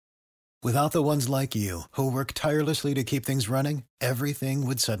Without the ones like you, who work tirelessly to keep things running, everything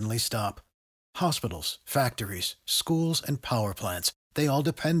would suddenly stop. Hospitals, factories, schools, and power plants, they all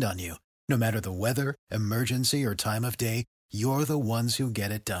depend on you. No matter the weather, emergency, or time of day, you're the ones who get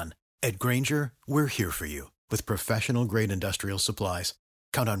it done. At Grainger, we're here for you with professional-grade industrial supplies.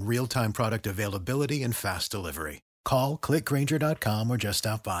 Count on real-time product availability and fast delivery. Call, clickgrainger.com, or just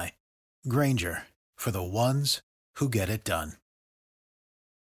stop by. Grainger, for the ones who get it done.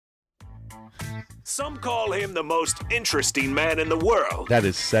 Some call him the most interesting man in the world. That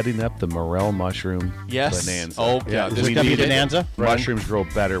is setting up the morel mushroom Yes. bonanza. Oh, yeah. Is this going to be bonanza? Mushrooms grow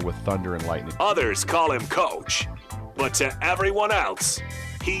better with thunder and lightning. Others call him Coach. But to everyone else,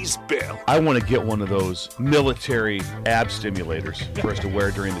 he's Bill. I want to get one of those military ab stimulators for us to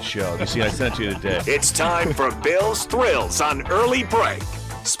wear during the show. You see, I sent you today. It's time for Bill's Thrills on Early Break.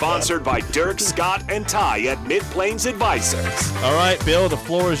 Sponsored by Dirk, Scott, and Ty at Mid-Plains Advisors. All right, Bill, the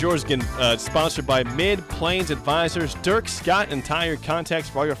floor is yours again. Sponsored by Mid-Plains Advisors. Dirk, Scott, and Ty, your contacts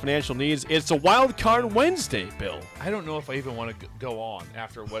for all your financial needs. It's a Wild Card Wednesday, Bill. I don't know if I even want to go on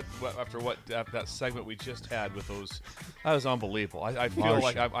after that segment we just had with those. That was unbelievable. I feel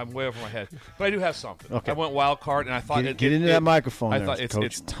like I'm way over my head, but I do have something. Okay. I went wild card, and I thought Get into that microphone. I there, thought Coach.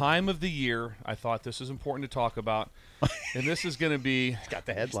 it's time of the year. I thought this is important to talk about, and this is going to be. got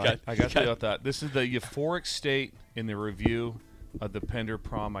the headline. I got to tell you about that. This is the euphoric state in the review of the Pender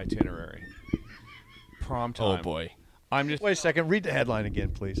Prom Itinerary. Prom time. Oh, boy. I'm just. Wait a second. Read the headline again,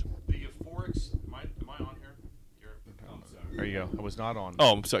 please. The euphoric. Am I on here? There you go. I was not on.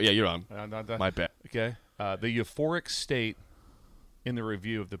 Oh, I'm sorry. Yeah, you're on. My bad. Okay. The euphoric state in the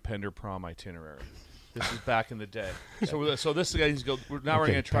review of the Pender Prom Itinerary. This is back in the day. So this guy's go. Now we're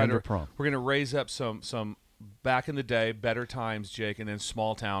going to try Pender to. Prom. We're going to raise up some back in the day, better times, Jake, and then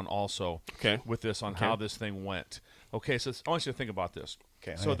small town also. Okay. With this on how this thing went. Okay. So I want you to think about this.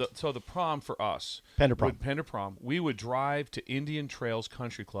 Okay. So the prom for us. Pender Prom. Pender Prom. We would drive to Indian Trails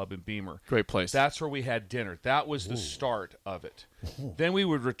Country Club in Beamer. Great place. That's where we had dinner. That was the start of it. Then we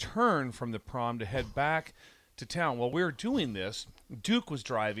would return from the prom to head back to town. While we were doing this, Duke was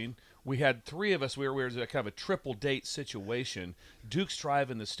driving. We had three of us. We were kind of a triple date situation. Duke's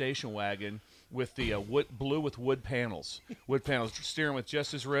driving the station wagon with the blue with wood panels, steering with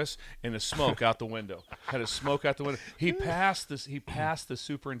just his wrist, and the smoke out the window. Had a smoke out the window. He passed the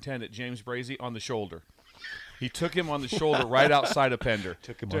superintendent, James Brazy, on the shoulder. He took him on the shoulder right outside of Pender.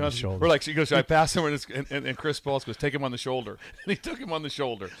 Took him on the shoulder. We're like, he goes, should I pass him? And Chris Balls goes, take him on the shoulder. And he took him on the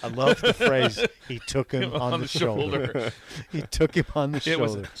shoulder. I love the phrase, he took him on the shoulder. He took him on the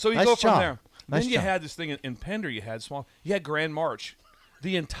shoulder. So you Nice go from job. there. Nice Then you job. had this thing in Pender. You had Grand March.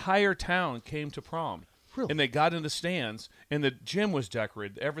 The entire town came to prom. Really? And they got in the stands, and the gym was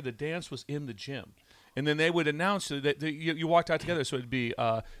decorated. The dance was in the gym. And then they would announce that you walked out together. So it'd be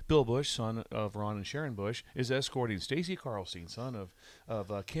Bill Bush, son of Ron and Sharon Bush, is escorting Stacy Carlstein, son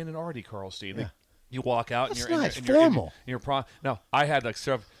of Ken and Artie Carlstein. Yeah. You walk out. That's and you're nice, in formal. your prom. Now, I had like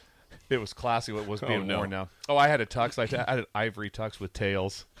stuff. It was classy what was being no. worn now. Oh, I had a tux like that. I had an ivory tux with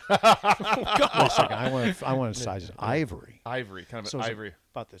tails. Wait a second. I want to size it. Ivory. Ivory, kind of So an is it ivory.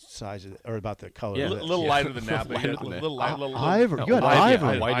 about the size of or about the color. Yeah, of A this? little lighter than that, but Lighter yeah, than that. little Ivory. You had ivory.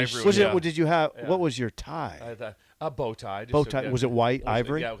 ivory. Whitish. Was yeah. it? Did you have? Yeah. What was your I tie? had a bow tie. Just Bow so- tie. yeah, Was it white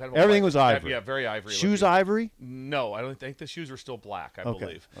ivory? Yeah, kind of Everything white. was ivory. Yeah, very ivory. Shoes looking. ivory. No, I don't think the shoes were still black. I Okay,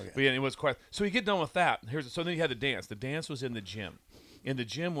 believe. okay. But yeah, it was quite. So you get done with that. So then you had the dance. The dance was in the gym. And the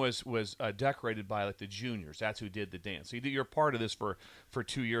gym was decorated by like the juniors. That's who did the dance. So you're part of this for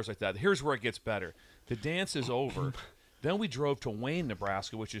 2 years like that. Here's where it gets better. The dance is over. Then we drove to Wayne,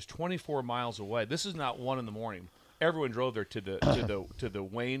 Nebraska, which is 24 miles away. This is not 1 a.m. Everyone drove there to the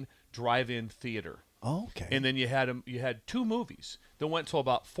Wayne Drive-In Theater. Oh, okay. And then you had 2 movies that went till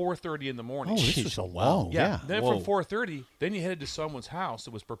about 4:30 in the morning. Oh, this was so long. Yeah. Then from 4:30, then you headed to someone's house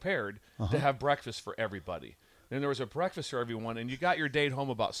that was prepared to have breakfast for everybody. Then there was a breakfast for everyone, and you got your date home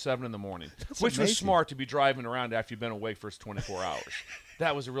about 7 in the morning, which was smart to be driving around after you've been awake for 24 hours.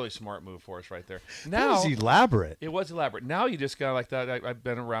 That was a really smart move for us right there. Now That was elaborate. it was elaborate. Now you just kind of like that. I've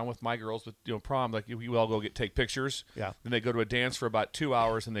been around with my girls with prom. Like you all go take pictures. Yeah. Then they go to a dance for about 2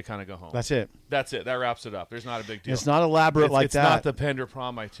 hours, and they kind of go home. That's it. That's it. That wraps it up. There's not a big deal. It's not elaborate like it's that. not the Pender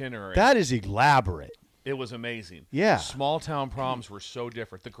Prom Itinerary. That is elaborate. It was amazing. Yeah. Small town proms were so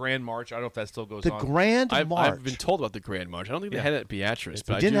different. The Grand March, I don't know if that still goes The on. Grand I've March. been told about the Grand March. I don't think they Yeah. had it at Beatrice.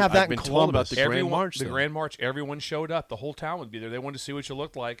 But didn't have that I've been in told about the Columbus. Grand March. The though. Grand March, everyone showed up. The whole town would be there. They wanted to see what you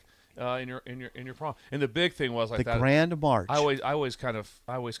looked like in your prom. And the big thing was like the that. Grand March. I always kind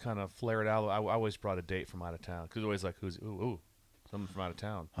of flared out. I always brought a date from out of town because always like who's ooh. Someone from out of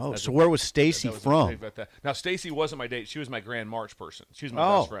town. Oh, so where was Stacy from? Now, Stacy wasn't my date. She was my Grand March person. She was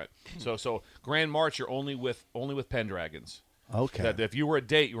my best friend. So Grand March, you're only with Pendragons. Okay. That if you were a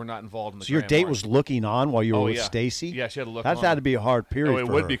date, you were not involved in the. So your date was looking on while you were with Stacy? Yeah, she had to look. That had to be a hard period. Oh, it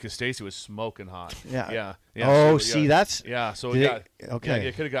for would her. be because Stacy was smoking hot. Yeah. Yeah. Oh, so, that's So okay.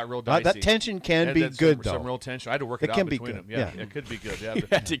 it could have got real dicey. That tension can be good though. Some real tension. I had to work it out between them. Yeah, it could be good. Yeah. You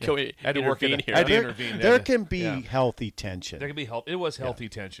had to go I had to work it. here. I had to intervene. There can be healthy tension. There can be It was healthy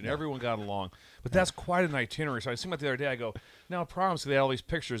tension. Everyone got along. But that's quite an itinerary. So I was thinking about the other day. I go, now proms. They had all these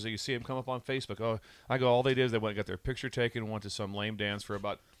pictures that you see them come up on Facebook. Oh, I go. All they did is they went and got their picture taken, went to some lame dance for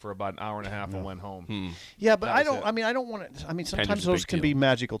about an hour and a half, and went home. Yeah, but I don't want to. I mean, sometimes those can be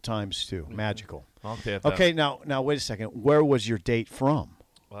magical times too. Magical. Okay, now wait a second. Where was your date from?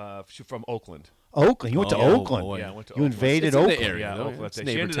 She's from Oakland. Oakland. You went to Oakland. Yeah, I went to You Oakland. invaded It's in the Oakland. area, though. Oakland. It's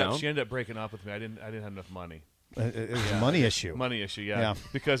neighbor town. She ended up breaking up with me. I didn't have enough money. It was a money issue. Money issue, yeah.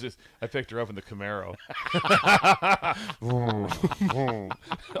 Because I picked her up in the Camaro.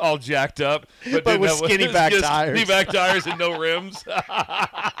 All jacked up. But with skinny back tires. Skinny back tires and no rims.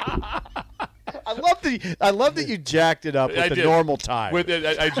 I love that you jacked it up with the normal tire. With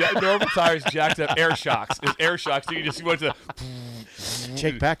normal tires jacked up, air shocks. It's air shocks. So you just went to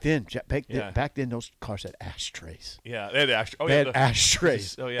Jake, back then those cars had ashtrays. Yeah, they had ashtrays. Oh, they had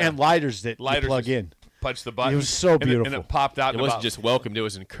ashtrays. Oh, yeah. And lighters that you plug in. Punch the button. It was so beautiful. And it popped out. It wasn't just welcomed; it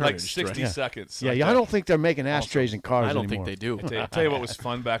was encouraged. Like 60 seconds. Yeah, I don't think they're making ashtrays in cars I don't anymore. think they do. I'll tell you what was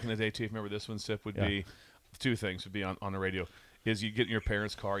fun back in the day too. If you remember this one, Sip, would be two things would be on the radio. Is you get in your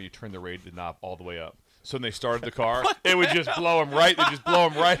parents' car, you turn the radio knob all the way up. So when they started the car, it would just blow them right. They just blow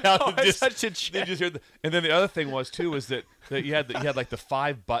them right out. They just hear and then the other thing was too is that you had like the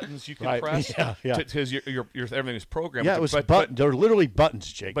 5 buttons you could press. Because your everything is programmed. Yeah, it was buttons. They're literally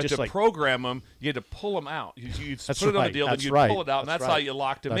buttons, Jake. But just to program them, you had to pull them out. You'd put it on the deal, then you'd pull it out, and that's how you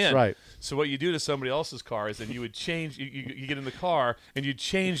locked them in. That's right. So what you do to somebody else's car is then you would change. You get in the car and you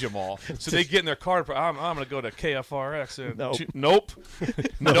change them all. So they get in their car. I'm going to go to KFRX. And nope.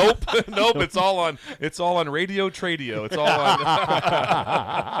 It's all on. It's all on Radio Tradio. It's all on.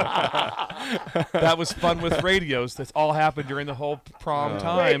 That was fun with radios. That's all happened during the whole prom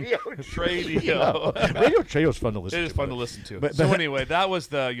time. Radio Tradio is fun to listen to. It is fun to listen to. So anyway, that was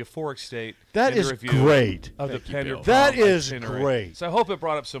the euphoric state. That is great. Of the Pender prom that is itinerary. Great. So I hope it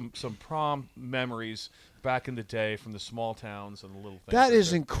brought up some prom memories back in the day from the small towns and the little things. That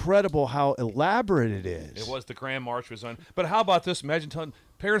is incredible how elaborate it is. It was. The Grand March was on. But how about this? Imagine telling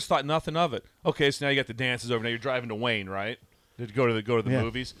parents thought nothing of it. Okay, so now you got the dances over. Now you're driving to Wayne, right? To go to the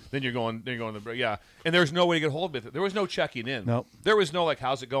movies. Then you're going and there's no way to get hold of it. There was no checking in. Nope. There was no like,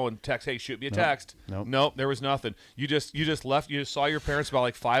 how's it going? Text, hey, shoot me a text. Nope. There was nothing. You just left. You just saw your parents about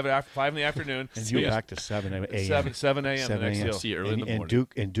like 5 in the afternoon. And you were back to 7 a.m. 7 a.m. the next deal. See you early in the morning.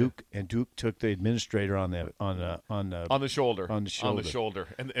 And Duke took the administrator on the shoulder.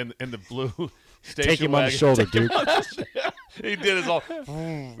 And the blue station take him wagon. on the shoulder, Duke. He did his all. Take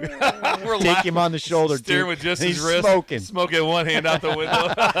him on the shoulder, Duke. Steering with just his wrist. Smoking one hand out the window.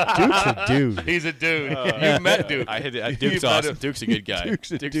 Duke's a dude. He's a dude. You've met Duke. Duke's awesome. Duke's a good guy.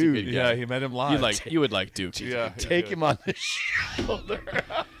 Duke's a dude. Yeah, he met him live. You would like Duke. Yeah. Take him on the shoulder.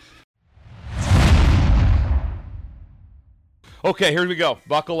 Okay, here we go.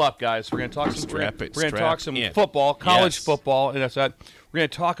 Buckle up, guys. We're going to talk some football, college football, and that's that. We're going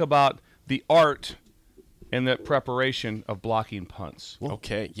to talk about the art and the preparation of blocking punts.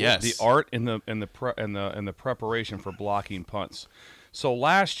 Okay. Yes. The art and the preparation for blocking punts. So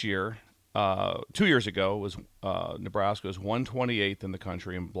last year, 2 years ago, was Nebraska was 128th in the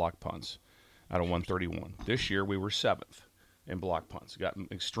country in block punts out of 131. This year we were 7th in block punts. Got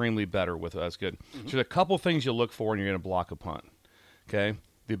extremely better with it. That's good. Mm-hmm. So there's a couple things you look for when you're going to block a punt. Okay.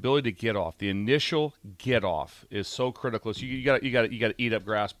 The ability to get off, the initial get off is so critical. So you got to eat up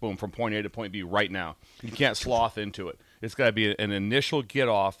grass, boom, from point A to point B right now. You can't sloth into it. It's got to be an initial get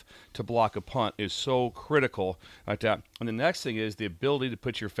off to block a punt is so critical like that. And the next thing is the ability to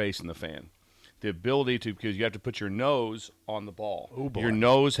put your face in the fan. The ability to, because you have to put your nose on the ball. Oh, boy. Your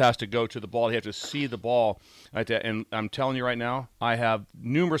nose has to go to the ball. You have to see the ball like that. And I'm telling you right now, I have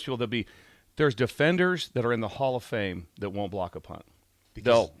numerous people there's defenders that are in the Hall of Fame that won't block a punt.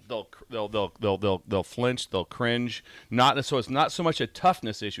 They'll flinch, they'll cringe. So it's not so much a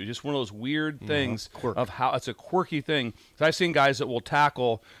toughness issue, just one of those weird things of how it's a quirky thing. I've seen guys that will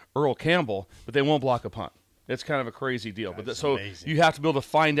tackle Earl Campbell, but they won't block a punt. It's kind of a crazy deal. So amazing. You have to be able to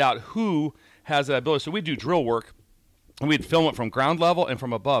find out who has that ability. So we do drill work And we'd film it from ground level and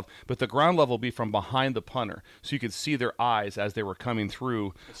from above, but the ground level would be from behind the punter, so you could see their eyes as they were coming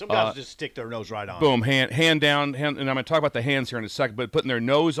through. Some guys just stick their nose right on. Boom, hand down, and I'm going to talk about the hands here in a second, but putting their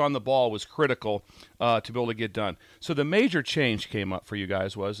nose on the ball was critical to be able to get done. So the major change came up for you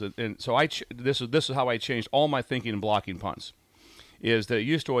guys was, and so this is how I changed all my thinking in blocking punts, is that it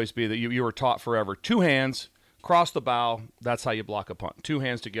used to always be that you were taught forever, 2 hands, cross the bow, that's how you block a punt. 2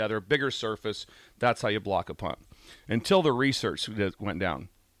 hands together, bigger surface, that's how you block a punt. Until the research went down.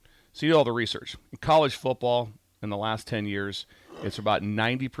 See all the research. In college football, in the last 10 years, it's about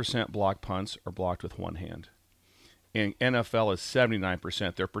 90% block punts are blocked with 1 hand. In NFL is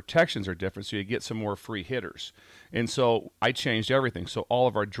 79%. Their protections are different, so you get some more free hitters. And so I changed everything. So all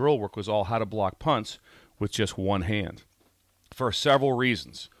of our drill work was all how to block punts with just 1 hand for several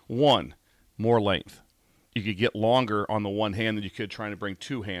reasons. 1, more length. You could get longer on the 1 hand than you could trying to bring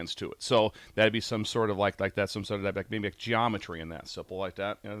 2 hands to it. So that'd be some sort of like that, some sort of maybe like geometry in that, simple like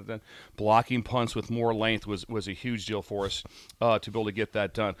that. Then blocking punts with more length was a huge deal for us to be able to get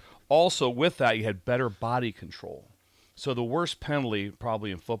that done. Also, with that, you had better body control. So the worst penalty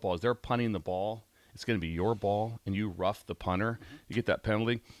probably in football is they're punting the ball. It's going to be your ball, and you rough the punter. You get that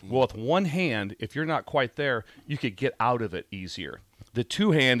penalty. Well, with 1 hand, if you're not quite there, you could get out of it easier. The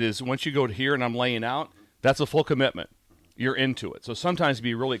 2 hand is once you go to here and I'm laying out, that's a full commitment. You're into it. So sometimes it'd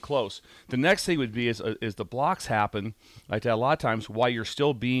be really close. The next thing would be is the blocks happen like that a lot of times while you're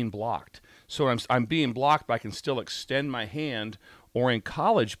still being blocked. So I'm being blocked, but I can still extend my hand. Or in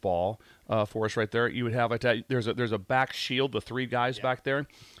college ball, for us right there, you would have like that. There's a back shield, the 3 guys back there,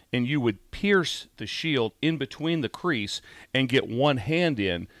 and you would pierce the shield in between the crease and get 1 hand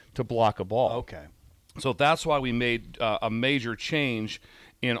in to block a ball. Okay. So that's why we made a major change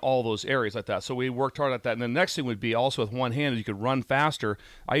in all those areas like that. So we worked hard at that. And the next thing would be also with 1 hand, you could run faster.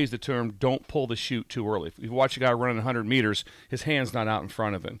 I use the term, don't pull the chute too early. If you watch a guy running 100 meters, his hand's not out in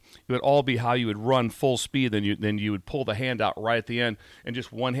front of him. It would all be how you would run full speed, then you would pull the hand out right at the end, and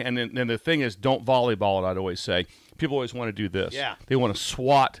just 1 hand. And the thing is, don't volleyball it, I'd always say. People always want to do this. Yeah. They want to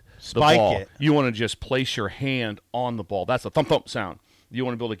swat Spike the ball. it. You want to just place your hand on the ball. That's a thump-thump sound. You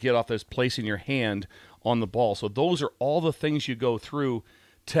want to be able to get off this placing your hand on the ball. So those are all the things you go through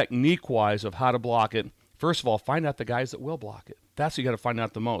technique-wise of how to block it. First of all, find out the guys that will block it. That's what you got to find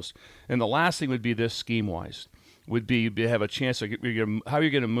out the most. And the last thing would be this scheme-wise, would be to have a chance of how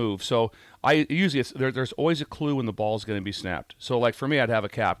you're going to move. So I usually there's always a clue when the ball's going to be snapped. So like for me, I'd have a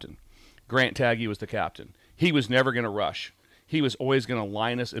captain. Grant Taggy was the captain. He was never going to rush. He was always going to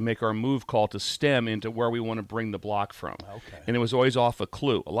line us and make our move call to stem into where we want to bring the block from. Okay. And it was always off a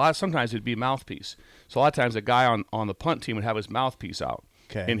clue. Sometimes it'd be mouthpiece. So a lot of times a guy on the punt team would have his mouthpiece out.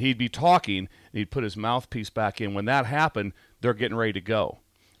 Okay. And he'd be talking, and he'd put his mouthpiece back in. When that happened, they're getting ready to go.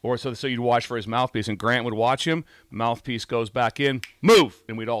 Or so you'd watch for his mouthpiece, and Grant would watch him. Mouthpiece goes back in, move,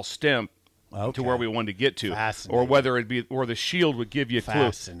 and we'd all stem to where we wanted to get to. Or whether it'd be, or the shield would give you a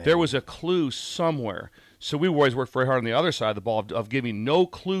clue. There was a clue somewhere. So we always worked very hard on the other side of the ball of giving no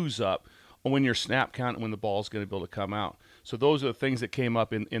clues up on when your snap count and when the ball's going to be able to come out. So those are the things that came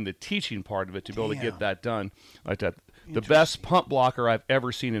up in the teaching part of it to be able to get that done like that. The best punt blocker I've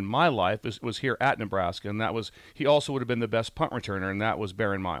ever seen in my life was here at Nebraska, and he also would have been the best punt returner, and that was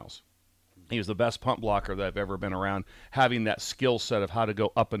Baron Miles. He was the best punt blocker that I've ever been around, having that skill set of how to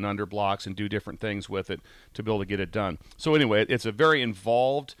go up and under blocks and do different things with it to be able to get it done. So anyway, it's a very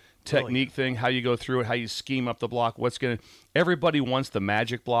involved technique thing, how you go through it, how you scheme up the block, everybody wants the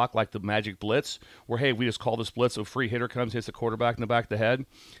magic block, like the magic blitz, where, hey, we just call this blitz, a free hitter comes, hits the quarterback in the back of the head.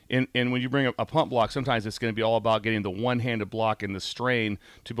 And when you bring a punt block, sometimes it's going to be all about getting the one-handed block and the strain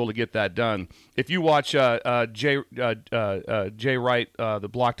to be able to get that done. If you watch Jay Wright, the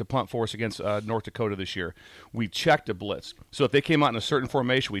block to punt for us against North Dakota this year, we checked a blitz. So if they came out in a certain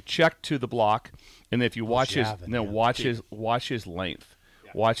formation, we checked to the block, and if you watch watch his length.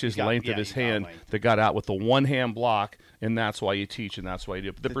 Watch his length of his hand that got out with the one-hand block, and that's why you teach, and that's why you do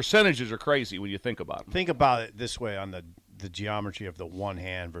it. But the percentages are crazy when you think about them. Think about it this way on the geometry of the one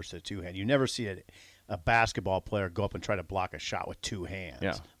hand versus the two hand. You never see a basketball player go up and try to block a shot with 2 hands.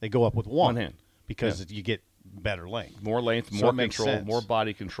 Yeah. They go up with one hand because you get better length. More length, more control, more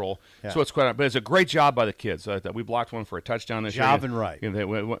body control. Yeah. So it's quite. But it's a great job by the kids. That we blocked one for a touchdown this year. Javin Wright. They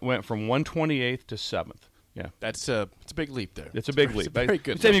went from 128th to 7th. Yeah, it's a big leap there. It's a big leap. Very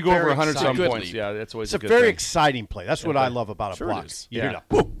good. Anytime you go over 100-some points, points, yeah, that's always a good very thing. exciting play. That's what I love about a block. You hear that,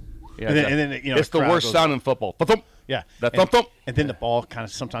 boom. Yeah, and then it's the worst sound in football. Thump. Yeah, that thump. And then the ball kind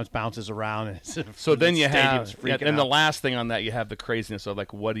of sometimes bounces around. And so then you have, and the last thing on that, you have the craziness of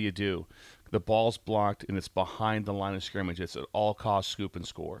like, what do you do? The ball's blocked and it's behind the line of scrimmage. It's an all-cost scoop and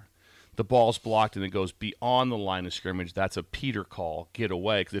score. the ball's blocked and it goes beyond the line of scrimmage, that's a Peter call, get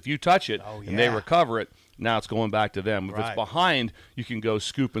away. Because if you touch it and they recover it, now it's going back to them. If it's behind, you can go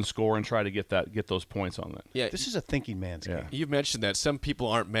scoop and score and try to get those points on that. Yeah, this is a thinking man's game. You've mentioned that some people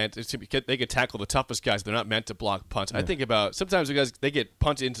aren't meant they can tackle the toughest guys. They're not meant to block punts. I think about sometimes the guys, they get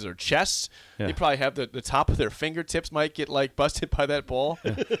punted into their chests. They probably have the top of their fingertips might get like busted by that ball.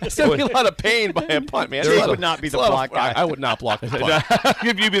 It's gonna be a lot of pain by a punt, man. Jake would not be the block guy. I would not block the punt.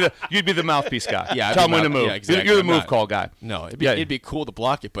 You'd be the mouthpiece guy. Yeah, tell them when to move. Yeah, exactly. You're the move call guy. No, it'd be cool to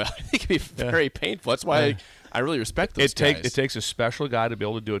block it, but I think it'd be very painful. That's why I really respect those guys. It takes a special guy to be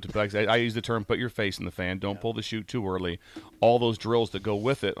able to do it. Like I use the term, put your face in the fan. Don't pull the chute too early. All those drills that go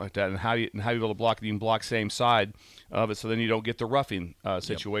with it like that, and how you be able to block it. You can block same side of it, so then you don't get the roughing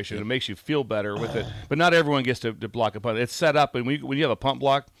situation. It makes you feel better with it. But not everyone gets to block a punt. It's set up, and when you have a punt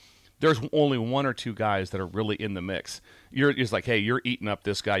block, there's only one or two guys that are really in the mix. It's like, hey, you're eating up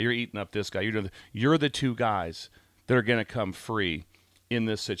this guy. You're eating up this guy. You're the two guys that are going to come free in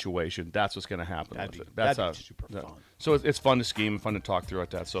this situation. That's what's going to happen with it. That'd be super fun. So it's fun to scheme, fun to talk through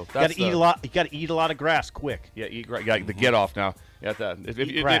that. So you got to eat a lot. You got to eat a lot of grass quick. Yeah, eat grass. The get off now.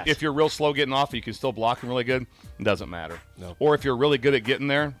 If you're real slow getting off, you can still block them really good. It doesn't matter. No. Or if you're really good at getting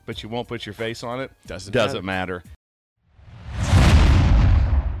there, but you won't put your face on it, doesn't matter.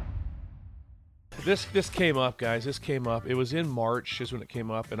 This came up, guys. This came up. It was in March is when it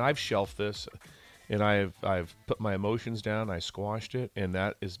came up, and I've shelved this, and I've put my emotions down. I squashed it, and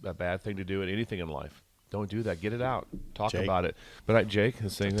that is a bad thing to do in anything in life. Don't do that. Get it out. Talk about it. But Jake,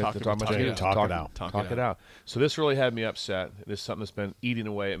 this thing talk it out. So this really had me upset. This is something that's been eating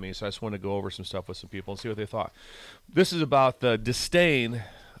away at me. So I just want to go over some stuff with some people and see what they thought. This is about the disdain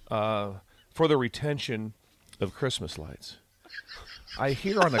for the retention of Christmas lights. I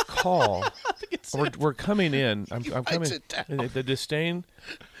hear on a call, we're coming in. I'm coming. The disdain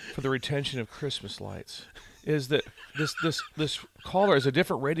for the retention of Christmas lights is that this caller is a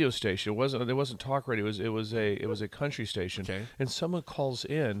different radio station. It wasn't talk radio. It was a country station. Okay. And someone calls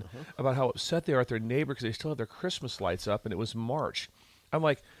in about how upset they are at their neighbor because they still have their Christmas lights up, and it was March. I'm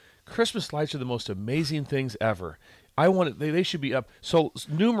like, Christmas lights are the most amazing things ever. They should be up. So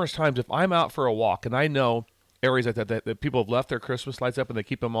numerous times, if I'm out for a walk and I know areas like that people have left their Christmas lights up and they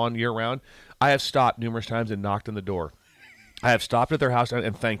keep them on year round, I have stopped numerous times and knocked on the door. I have stopped at their house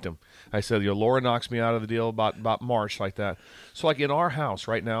and thanked them. I said, Laura knocks me out of the deal about March like that. So like in our house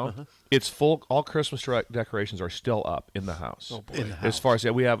right now, it's full. All Christmas decorations are still up in the house. Oh boy. As far as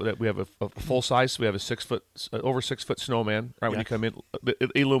we have a full size. We have a over 6 foot snowman. Right when you come in,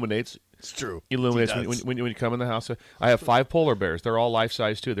 it illuminates. It's true. Illuminates when you come in the house. I have 5 polar bears. They're all life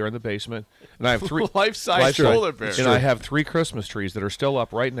size too. They're in the basement, and I have 3 life size polar bears. And I have 3 Christmas trees that are still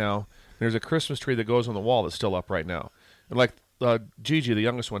up right now. There's a Christmas tree that goes on the wall that's still up right now. And like Gigi, the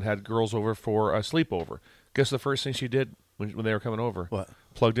youngest one, had girls over for a sleepover. Guess the first thing she did when they were coming over? What?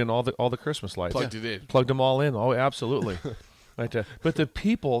 Plugged in all the Christmas lights. Plugged it in. Plugged them all in. Oh, absolutely. Right. But the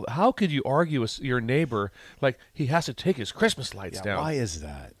people, how could you argue with your neighbor like he has to take his Christmas lights down? Why is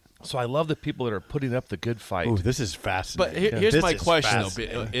that? So I love the people that are putting up the good fight. Ooh, this is fascinating. But here's my question,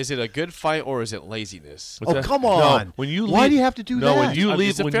 though. Is it a good fight or is it laziness? Come on. No, when you why do you have to do that? No, when you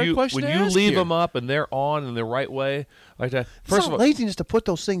leave, when you leave them up and they're on in the right way, like that. First of all, laziness to put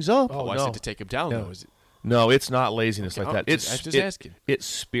those things up. I said to take them down, though. Is it? No, it's not laziness like that. I'm just asking. It's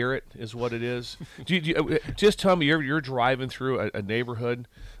spirit is what it is. Just tell me, you're driving through a neighborhood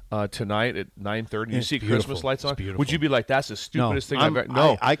tonight at 9:30. You see Christmas lights on. Would you be like, "That's the stupidest thing I've ever"?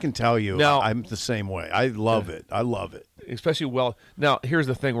 No, I can tell you. Now, I'm the same way. I love it. I love it. Especially now. Here's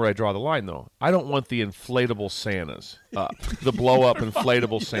the thing where I draw the line, though. I don't want the inflatable Santas up, the blow up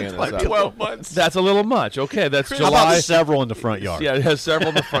inflatable Santas. Like up. 12 months. That's a little much. Okay, that's How July. about several in the front yard? Yeah, it has several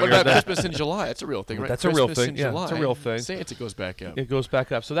in the front What yard. about Christmas in July? That's a real thing, right? That's Christmas a real thing. In Yeah, July, it's a real thing. Santa goes back up. It goes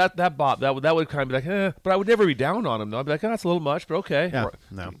back up. So that would kind of be like, but I would never be down on him though. I'd be like, that's a little much, but okay. Yeah,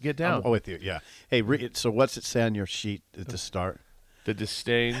 no, get down. I'm with you. Yeah. Hey, so what's it say on your sheet at the start? The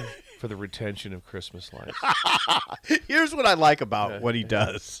disdain for the retention of Christmas lights. Here's what I like about what he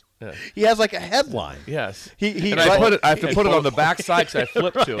does. Yeah. He has like a headline. Yes. I have to put it on the back side because I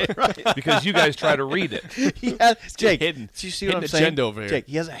flip to it because you guys try to read it. He has, Jake, hidden, do you see what I'm agenda saying? Over here. Jake,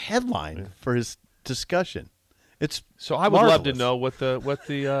 he has a headline for his discussion. It's so I would love to know what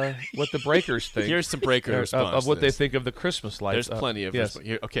the breakers think. Here's some breaker response of what they think of the Christmas lights. There's plenty of yes.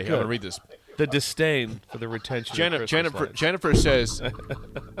 Here, okay, I'm going to read this. The disdain for the retention of Christmas lights.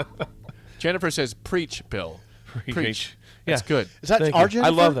 Jennifer says, preach, Bill. Preach. That's good. Is that our Jennifer? I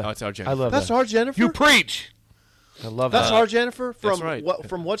love that. Oh, it's our Jennifer. I love That's that. our Jennifer? You preach. I love That's that. our Jennifer from That's right.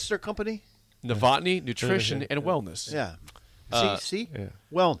 From what's their company? Novotny Nutrition and Wellness. Yeah. See? Yeah.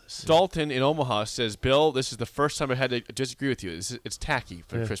 Wellness. Dalton in Omaha says, Bill, this is the first time I had to disagree with you. It's tacky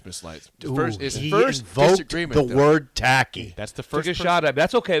for Christmas lights. He first disagreement. The word tacky. That's the first. Took a shot at.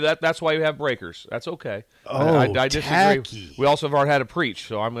 That's okay. That's why you have breakers. That's okay. I disagree. Tacky. We also have already had to preach,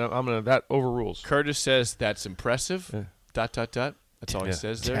 so I'm gonna that overrules. Curtis says that's impressive. Yeah. ... That's all he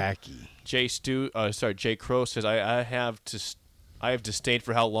says there. Tacky. Jay Crow says I have disdain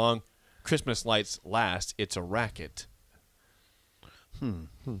for how long Christmas lights last. It's a racket. Okay,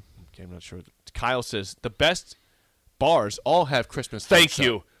 I'm not sure. Kyle says the best bars all have Christmas lights. Thank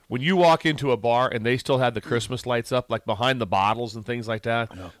you. Up. When you walk into a bar and they still have the Christmas lights up, like behind the bottles and things like that,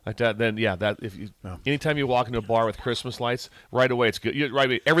 then anytime you walk into a bar with Christmas lights, right away it's good.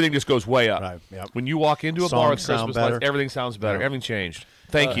 Everything just goes way up. Right, yep. When you walk into a bar with Christmas lights, everything sounds better. Yep. Everything changed.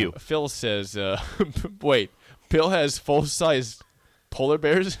 Thank you. Phil says, wait, Bill has full-size polar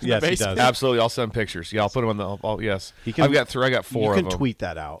bears in the basement? He does. Absolutely. I'll send pictures. Yeah, I'll put them on the. Yes, I got 4 of them. You can tweet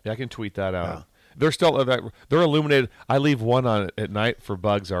that out. Yeah, I can tweet that out. Yeah. They're still they're illuminated. I leave one on at night for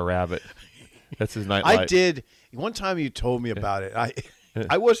Bugs, our rabbit. That's his night light. I did. One time you told me about it.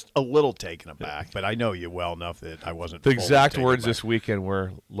 I was a little taken aback, but I know you well enough that I wasn't. The exact words this weekend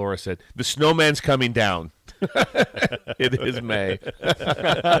where Laura said, "The snowman's coming down." It is May.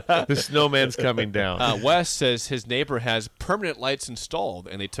 The snowman's coming down. Wes says his neighbor has permanent lights installed,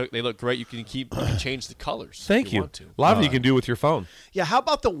 and they look great. You can change the colors. Thank you. Want to. A lot of it you can do with your phone. Yeah. How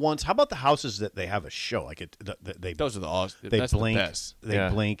about the houses that they have a show like those are the awesome. That's blink. The best. They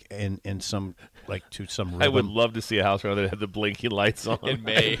blink in some to some rhythm. I would love to see a house where they have the blinking lights on in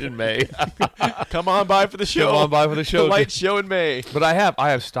May. In May. Come on by for the show. Come on by for the show. The light show in May. But I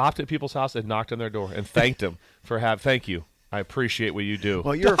have stopped at people's house and knocked on their door and thanked them for thank you. I appreciate what you do.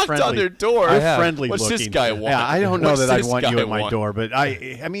 Well, you're friendly. On their door. You're friendly What's looking. this guy want? Yeah, I don't know that I'd want you at my door, but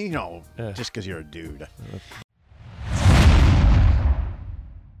I mean, just because you're a dude.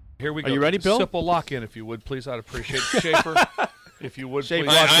 Here we go. Are you ready, Bill? Simple lock-in, if you would, please. I'd appreciate it. Schaefer, if you would, please.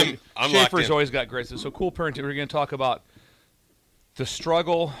 I'm Schaefer's always got great. So cool parenting. We're going to talk about the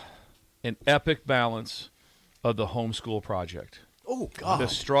struggle and epic balance of the homeschool project. Oh, God. The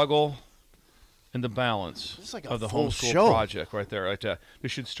struggle and the balance like of the homeschool project right there.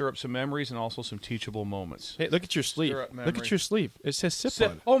 This should stir up some memories and also some teachable moments. Hey, look at your sleeve. Look at your sleeve. It says sip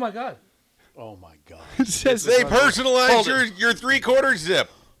on it. Oh, my God. Oh, my God. It says they personalized your 3/4 zip.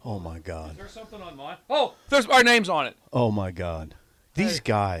 Oh, my God. Is there something on mine? Oh, there's our names on it. Oh, my God. These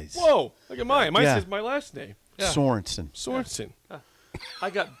guys. Whoa. Look at mine. Mine says my last name. Yeah. Sorensen. I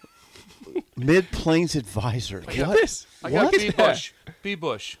got Mid-Plains Advisor. Look at this. I got B. Bush. B.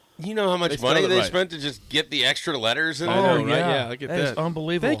 Bush. You know how much money they spent to just get the extra letters in there? Oh, right? Yeah, look at that. Is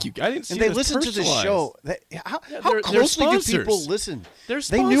unbelievable. Thank you. I didn't see and they listen to the show. How closely do people listen?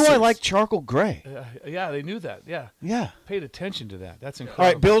 They knew I liked charcoal gray. Yeah, they knew that. Yeah. Yeah. Paid attention to that. That's incredible.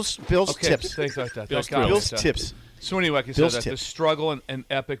 All right, Bill's tips. Thanks like that. Bill's tips. So anyway, like I said, the struggle and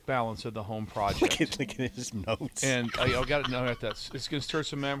epic balance of the home project. Look at his notes. And I got to know that it's going to stir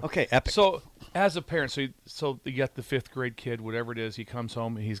some memory. Okay, epic. So as a parent, so you got the 5th grade kid, whatever it is, he comes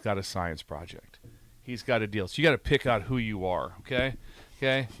home and he's got a science project. He's got a deal. So you got to pick out who you are. Okay.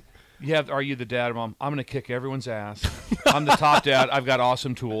 Are you the dad or mom? I'm going to kick everyone's ass. I'm the top dad. I've got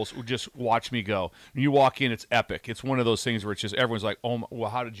awesome tools. Just watch me go. When you walk in, it's epic. It's one of those things where it's just everyone's like, "Oh, well,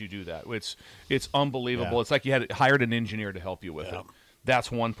 how did you do that?" It's unbelievable. Yeah. It's like you had hired an engineer to help you with it.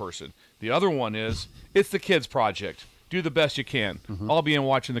 That's one person. The other one is it's the kids' project. Do the best you can. I'll be in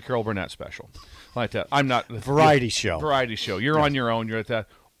watching the Carol Burnett special, like that. I'm not variety show. You're on your own. You're at that.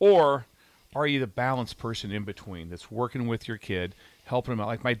 Or are you the balanced person in between that's working with your kid? Helping him out.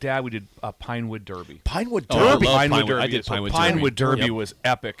 Like my dad, we did a Pinewood Derby. Pinewood Derby? Pinewood Derby. I did Pinewood Derby was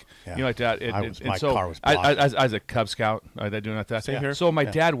epic. Yeah. You know, like that. My car was blocked. As a Cub Scout, that doing like that. Same here. So my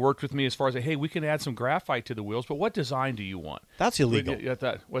dad worked with me as far as, hey, we can add some graphite to the wheels, but what design do you want? That's illegal.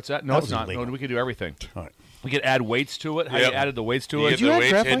 What's that? No, it's not. Illegal. No, we can do everything. All right. We could add weights to it. How you added the weights to it. You get the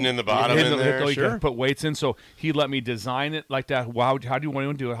weights hidden in the bottom in there. You can put weights in. So he let me design it like that. Wow, how do you want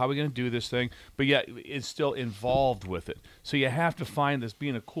to do it? How are we going to do this thing? But yeah, it's still involved with it. So you have to find this,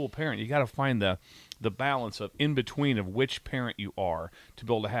 being a cool parent, you got to find the balance of in between of which parent you are to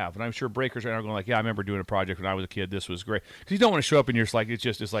be able to have. And I'm sure breakers right now are going like, yeah, I remember doing a project when I was a kid. This was great. Because you don't want to show up and you're just like,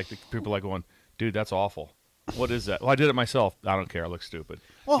 it's like the people like going, dude, that's awful. What is that? Well, I did it myself. I don't care. I look stupid.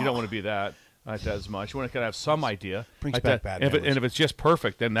 Well, you don't want to be that. Like that as much. You want to kind of have some idea. Brings like back that. bad And if it's just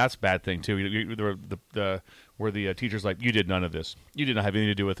perfect, then that's a bad thing too. where the teacher's like, you did none of this. You did not have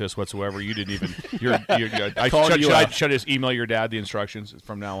anything to do with this whatsoever. You didn't even. Should I just email your dad the instructions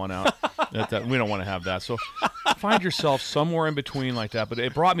from now on out? We don't want to have that. So find yourself somewhere in between like that. But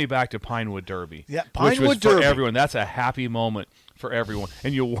it brought me back to Pinewood Derby. Yeah, which was for everyone. That's a happy moment for everyone.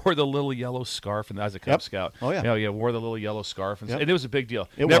 And you wore the little yellow scarf, and as a Cub Scout. Oh, yeah. Yeah, wore the little yellow scarf. And it was a big deal.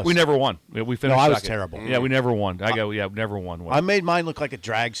 We never won. We finished I was second. terrible. Yeah, we never won. Never won. I made mine look like a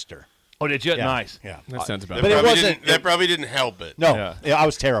dragster. Oh, did you? Yeah. Nice. Yeah. That sounds about But right. it wasn't. That probably didn't help it. No, I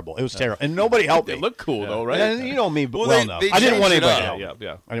was terrible. It was terrible, and nobody helped me. It looked cool though, right? And you know me well they enough. I didn't want changed it anybody up. help.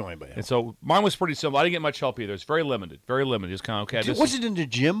 Yeah. I didn't want anybody help. And so mine was pretty simple. I didn't get much help either. It's very limited. Very limited. It's kind of okay. Was it in the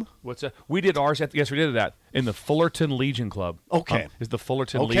gym? What's that? We did ours. Yes, we did that in the Fullerton Legion Club. Okay. It's the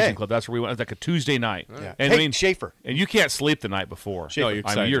Fullerton Legion Club. That's where we went. It was like a Tuesday night. Yeah. And Hey, Schaefer. And you can't sleep the night before. Schaefer. No, you're I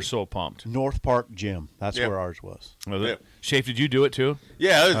mean, excited. you're so pumped. North Park Gym. That's Yep. where ours was. Shafe, did you do it too?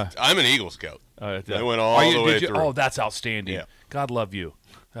 Yeah, I'm an Eagle Scout. I went all the way through. Oh, that's outstanding. Yeah. God love you.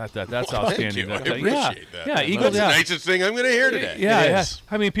 That's Thank outstanding. you. I That- appreciate that. Yeah, Eagle. That's Yeah. the nicest thing I'm going to hear today. Yeah, It yeah. is.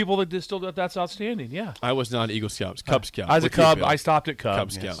 I mean, people that did still that's outstanding. Yeah. I was not Eagle Scout, Cub Scout. As a What'd you Cub, feel? I stopped at Cub.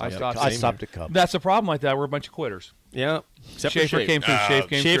 Cub Scout. I Yeah. stopped. I Same stopped here. at Cub. That's a problem like that. We're a bunch of quitters. Yeah. Except for Schaefer Shape. came through. Shafe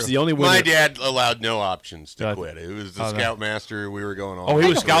came Shape's through. the only winner. My dad allowed no options to Uh, quit. It was the Scoutmaster. We were going on. Oh, he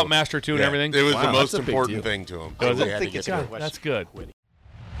was Scoutmaster too and Yeah. everything. It was Wow, the most that's a big important deal. thing to him. Was We it? had to get God, through it. that's good.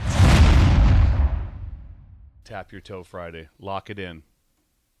 Tap your toe Friday. Lock it in.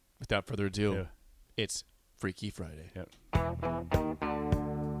 Without further ado, Yeah. it's Freaky Friday. Yep.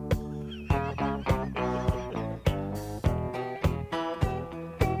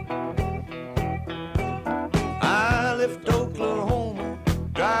 I left Oklahoma,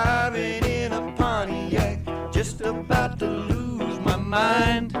 driving in a Pontiac, just about to lose my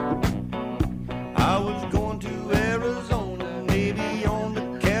mind. I was going to Arizona, maybe on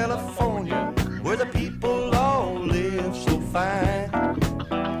to California, where the people all live so fine.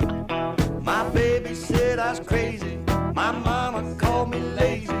 My baby said I was crazy, my mama called me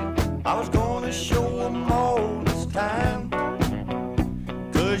lazy. I was gonna show them all this time.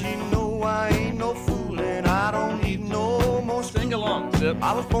 'Cause you know I ain't no fool and I don't need no more Sing along, Zip.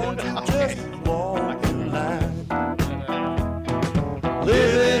 I was born to just walk the line.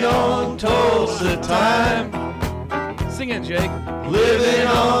 Living on Tulsa time. Sing it, Jake. Living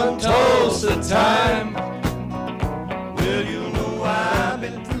on Tulsa time. Well, you know I've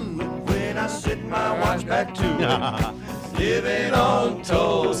been through it when I set my watch back to it. Living on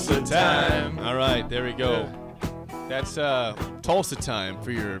Tulsa time. All right, there we go. That's Tulsa time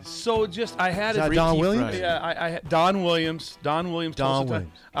for your So I had Is that it. Don Freaky Williams? Friday. Yeah, I had Don Williams. Don Williams. Don Tulsa Time.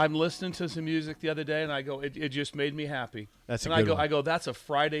 Williams. I'm listening to some music the other day, and I go, it just made me happy. That's a and good I go, one. I go, that's a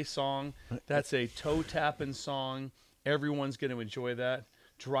Friday song. That's a toe tapping song. Everyone's going to enjoy that.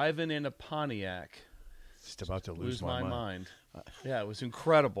 Driving in a Pontiac. Just about to Lose my mind. Yeah, it was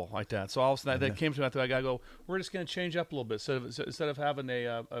incredible like that. So all of a sudden that came to me. I thought, I gotta go. We're just gonna change up a little bit. Instead of having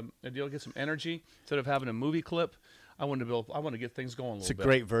a deal, get some energy. Instead of having a movie clip, I want to get things going a little It's a bit.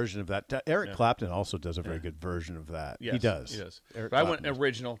 great version of that. Eric Clapton also does a very good version of that. Yes, he does. He does. Eric But I went Clapton does.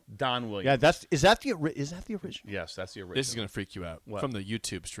 original. Don Williams. Yeah, is that the original? Yes, that's the original. This is going to freak you out. What? From the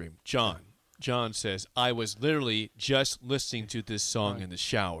YouTube stream. John says, I was literally just listening to this song in the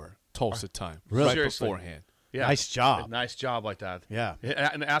shower, Tulsa time, Really? right Seriously. beforehand. Yeah. Nice job. Nice job like that. Yeah.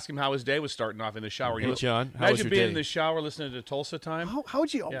 And ask him how his day was starting off in the shower. Hey, John, how imagine was your being day? in the shower listening to Tulsa time. How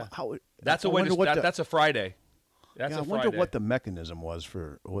would you? Yeah. How, That's a I way wonder to. what the- That's a Friday. That's yeah, I a wonder Friday. what the mechanism was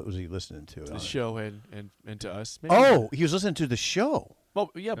for what was he listening to? The show and to us. Maybe. Oh, he was listening to the show. Well,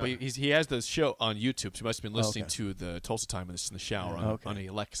 yeah, but he has the show on YouTube, so he must have been listening Okay. to the Tulsa time in the shower on a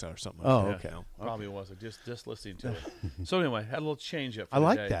Alexa or something. Oh, like that, okay. you know? Probably wasn't just listening to it. So anyway, had a little change up. For I the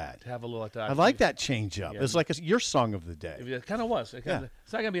like day, that. To have a little like that. I like that change up. Yeah. It's like your song of the day. It kind of was. It's not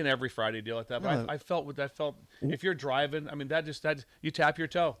gonna be an every Friday deal like that. But No. I felt what that felt. If you're driving, I mean, that you tap your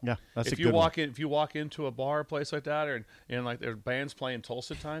toe. Yeah, that's if a you good walk in, if you walk into a bar or place like that, and like their band's playing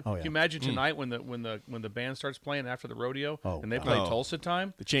Tulsa time. Oh, yeah. Can you imagine tonight when the band starts playing after the rodeo and they play Oh. Tulsa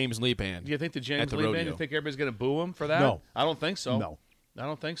time? The James Lee Band. Do you think the James the Lee band? rodeo. You think everybody's gonna boo him for that? No. I don't think so. No. I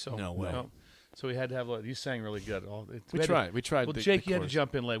don't think so. No way. So we had to have. You sang really good. We tried. We tried Well, the- Jake, the you had to chorus.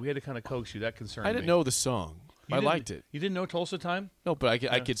 jump in late. We had to kind of coax you. That concerned me. I didn't know the song. You I didn't- liked it. You didn't know Tulsa time? No, but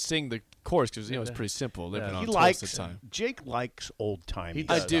I could sing the chorus because it's pretty simple. Living Yeah. on He Tulsa likes time. Jake likes old time. He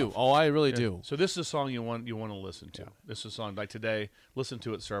I does. do. Oh, I really do. So this is a song you want to listen to. This is a song like today. Listen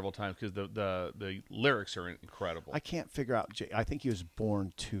to it several times because the lyrics are incredible. I can't figure out. Jake. I think he was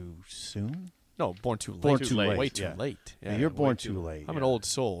born too soon. No, born too late. Born too late, Way too yeah. late. Yeah, you're born too late. I'm an old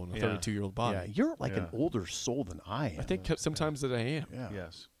soul in a Yeah. 32-year-old body. Yeah, you're like an older soul than I am. I think sometimes that I am. Yeah.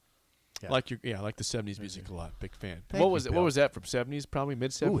 Yes. Yeah. Like the 70s music a lot. Big fan. Thank What you, was Bill. that from 70s? Probably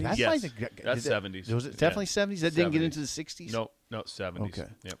mid 70s. Ooh, that's Yes. like That's 70s. Was it definitely 70s? That didn't get into the 60s? No, 70s. Okay.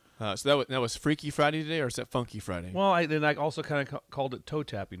 Yep. So that was Freaky Friday today, or is that Funky Friday? Well, then I also kind of called it toe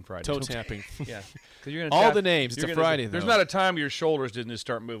tapping Friday. Toe tapping. Yeah. You're gonna All tap- the names. It's you're a gonna- Friday, There's though. not a time your shoulders didn't just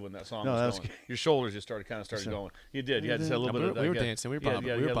start moving. That song No, that was was going. good. Your shoulders just started going. You did. You had to say a little bit of that. We were Yeah. dancing. We were Yeah, bobbing.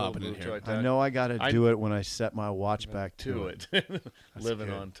 yeah, We you were had a little bobbing in move here. like I that. know I got to do it when I set my watch back To it. it. Living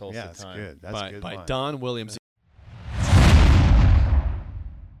good. on Tulsa Yeah, that's time. good. That's good. by line. Don Williams.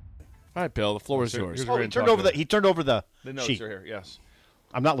 All right, Bill. The floor is yours. Here's Oh, what he we're turned gonna over talk the. He turned over the The notes sheet. are here. Yes.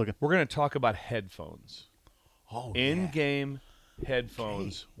 I'm not looking. We're going to talk about headphones. Oh, In-game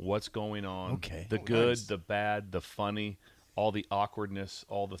headphones. What's going on? Okay. The Oh, good, nice. the bad, the funny, all the awkwardness,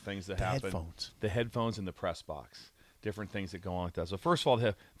 all the things that happen. headphones. The headphones in the press box. Different things that go on with that. So first of all,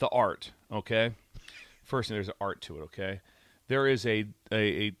 the art. Okay. First thing, there's an art to it. Okay. There is a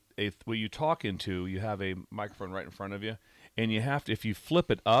what you talk into. You have a microphone right in front of you. And you have to, if you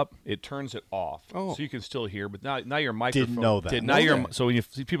flip it up, it turns it off, so you can still hear. But now your microphone Didn't know that. Now so when you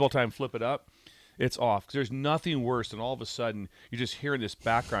see people all the time flip it up, it's off. 'Cause there's nothing worse than all of a sudden you're just hearing this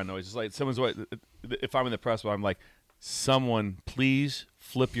background noise. It's like someone's. If I'm in the press, I'm like, someone please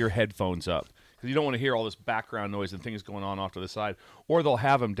flip your headphones up. Because you don't want to hear all this background noise and things going on off to the side. Or they'll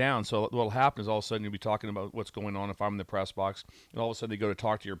have them down. So what will happen is all of a sudden you'll be talking about what's going on if I'm in the press box. And all of a sudden they go to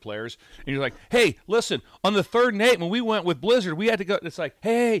talk to your players. And you're like, hey, listen, on the 3rd and 8, when we went with Blizzard, we had to go. It's like,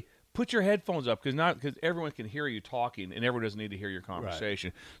 hey, put your headphones up. Because everyone can hear you talking. And everyone doesn't need to hear your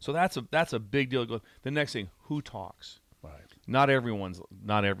conversation. Right. So that's a big deal. The next thing, who talks? Right. Not every.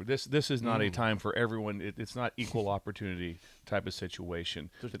 This is not a time for everyone. It's not equal opportunity type of situation.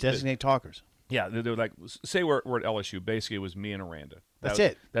 Designate talkers. Yeah, they're like, say we're at LSU. Basically, it was me and Aranda. That's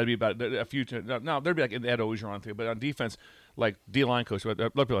it. That'd be about a few. No, there'd be like Ed Ogeron thing, but on defense, like D-line coach,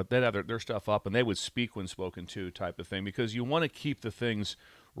 they'd have their stuff up, and they would speak when spoken to type of thing, because you want to keep the things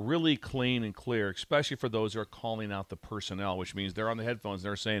really clean and clear, especially for those who are calling out the personnel, which means they're on the headphones and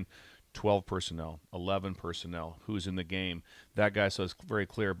they're saying 12 personnel, 11 personnel, who's in the game. That guy, so it's very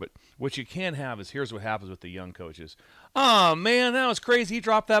clear. But what you can't have is, here's what happens with the young coaches. Oh, man, that was crazy. He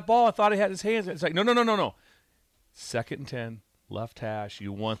dropped that ball. I thought he had his hands. It's like, no. 2nd and 10, left hash.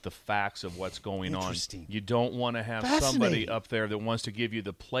 You want the facts of what's going on. You don't want to have somebody up there that wants to give you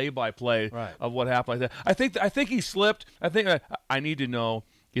the play-by-play of what happened like that. I think he slipped. I need to know,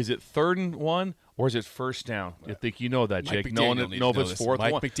 is it 3rd and 1? Or is it 1st down? I think you know that, Jake. Know if it's 4th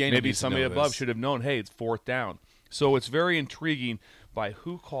and 1. Maybe somebody above should have known, hey, it's 4th down. So it's very intriguing by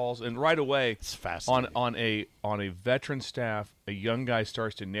who calls. And right away, it's fascinating. on a veteran staff, a young guy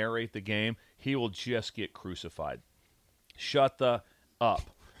starts to narrate the game, he will just get crucified. Shut the up.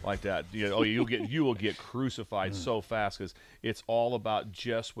 Like that, you will get crucified so fast, because it's all about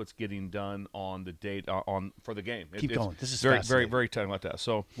just what's getting done on the date for the game. Keep going. This is very, fascinating. very, very tight about that.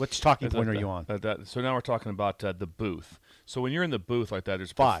 So, which talking point are you on? So now we're talking about the booth. So when you're in the booth like that,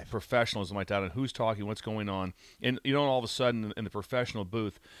 there's 5 professionalism like that, and who's talking, what's going on, and you don't all of a sudden in the professional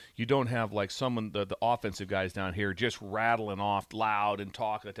booth, you don't have like someone, the offensive guys down here just rattling off loud and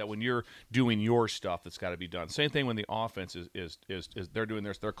talk like that. When you're doing your stuff, that's got to be done. Same thing when the offense is they're doing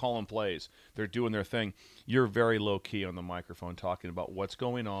they're calling plays, they're doing their thing. You're very low key on the microphone talking about what's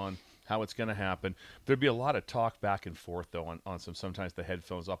going on, how it's going to happen. There'd be a lot of talk back and forth, though, on sometimes the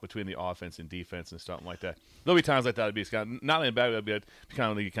headphones off between the offense and defense and something like that. There'll be times like that. It'd be kind of, not in a bad way, it'd be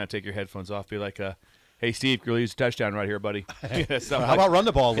kind of like you kind of take your headphones off, be like, hey, Steve, you'll use a touchdown right here, buddy. How about run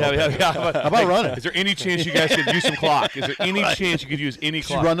the ball a little bit? How about run it? Is there any chance you guys could use some clock? Is there any chance you could use any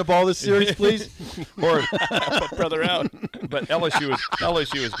clock? Could you run the ball this series, please? Or brother out. But LSU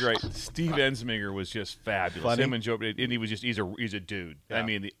was great. Steve Ensminger was just fabulous. Funny. Him and Joe, and he was just he's a dude. Yeah. I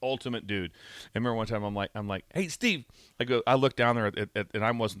mean, the ultimate dude. I remember one time I'm like, hey, Steve. I look down there and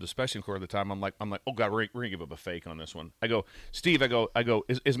I wasn't the special coordinator at the time. I'm like, oh God, we're gonna give up a fake on this one. I go, Steve. I go,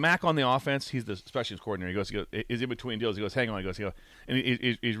 is Mac on the offense? He's the specialist coordinator. He goes, is in between deals. He goes, hang on. He goes, and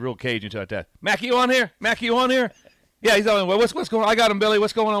he's real cagey to that. Mac, you on here? Yeah, he's on. What's going on? I got him, Billy.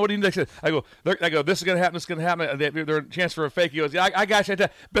 What's going on? What do you need? I go. This is gonna happen. This is gonna happen. There's a chance for a fake. He goes, yeah, I got you.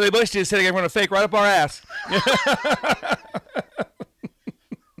 Billy Bush just said they're gonna fake right up our ass.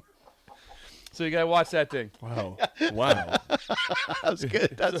 So you gotta watch that thing. Wow. That's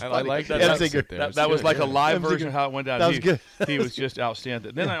good. That's I like that. That was like a live version of how it went down. That was good. He was just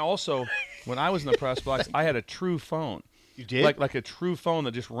outstanding. Then I also, when I was in the press box, I had a true phone. You did? Like a true phone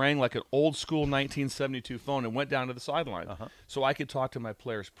that just rang like an old school 1972 phone and went down to the sideline. So I could talk to my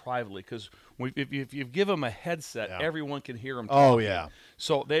players privately, because if you give them a headset, everyone can hear them talking. Oh, yeah.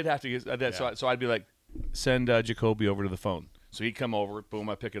 So they'd have to use that. So I'd be like, send Jacoby over to the phone. So he'd come over, boom,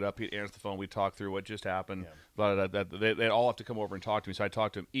 I pick it up, he'd answer the phone, we'd talk through what just happened. They'd all have to come over and talk to me, so I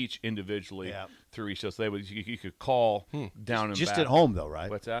talked to them each individually through each. So you could call down and just back. At home though, right?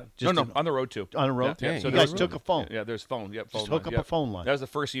 What's that? No, on the road too. On the road, yeah. So you guys took a phone. Yeah, there's phone. Yep, phone. Just hook up a phone line. That was the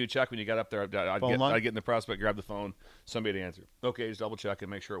first thing you check when you got up there. I'd get in the prospect, grab the phone, somebody to answer. Okay, just double check and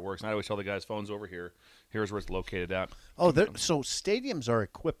make sure it works. And I always tell the guys, phone's over here. Here's where it's located at. Oh, so stadiums are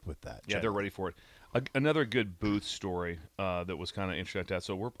equipped with that. Yeah, they're ready for it. Another good booth story that was kind of interesting at that.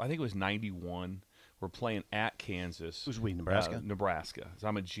 So I think it was 91. We're playing at Kansas. Who's we, Nebraska? Nebraska. So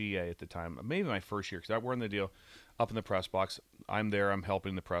I'm a GA at the time. Maybe my first year because we're in the deal up in the press box. I'm there. I'm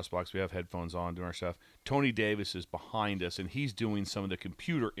helping the press box. We have headphones on doing our stuff. Tony Davis is behind us, and he's doing some of the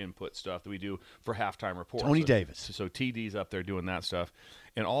computer input stuff that we do for halftime reports. Tony Davis. So TD's up there doing that stuff.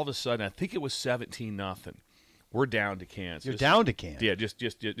 And all of a sudden, I think it was 17-0. We're down to Kansas. You're down to Kansas. Yeah,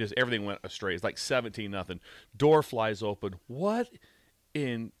 just everything went astray. It's like 17-0. Door flies open. What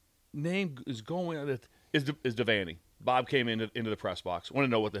in name is going on? Is Devaney. Bob came into the press box. Want to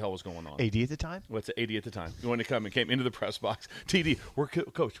know what the hell was going on. AD at the time? What's the AD at the time? You want to come and came into the press box. TD,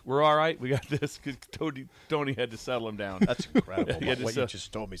 Coach, we're all right. We got this. Tony had to settle him down. That's incredible. What you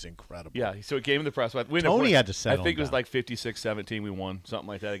just told me is incredible. Yeah, so he came in the press box. Tony had to settle him I think it was down. like 56-17 we won, something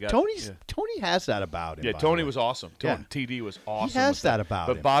like that. Tony has that about him. Yeah, Tony was awesome. TD was awesome. He has that about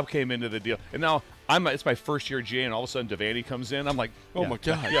him. But Bob came into the deal. And now it's my first year GA, and all of a sudden Devaney comes in. I'm like, oh my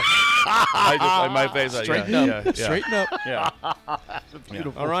God. Yeah. My face. Straighten up. Straighten up. Yeah.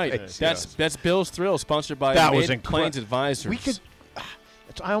 All right. That's Bill's Thrill, sponsored by Mid-Plains Advisors.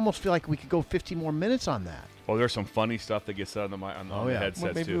 I almost feel like we could go 50 more minutes on that. Oh, there's some funny stuff that gets said on the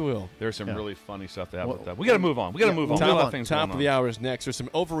headsets maybe too. we will. There's some really funny stuff that happens. We got to move on. We got to move on. Top of the hour is next. There's some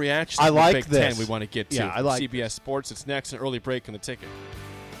overreaction. I like Big this. 10 we want to get to. Yeah, I like CBS Sports. It's next. An early break in the ticket.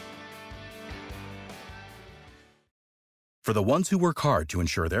 For the ones who work hard to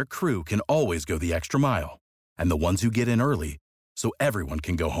ensure their crew can always go the extra mile, and the ones who get in early so everyone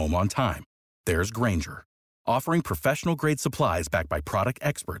can go home on time, there's Grainger, offering professional-grade supplies backed by product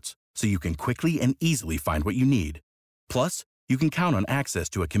experts so you can quickly and easily find what you need. Plus, you can count on access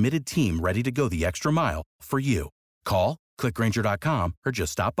to a committed team ready to go the extra mile for you. Call, click Grainger.com, or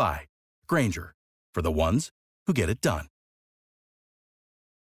just stop by. Grainger, for the ones who get it done.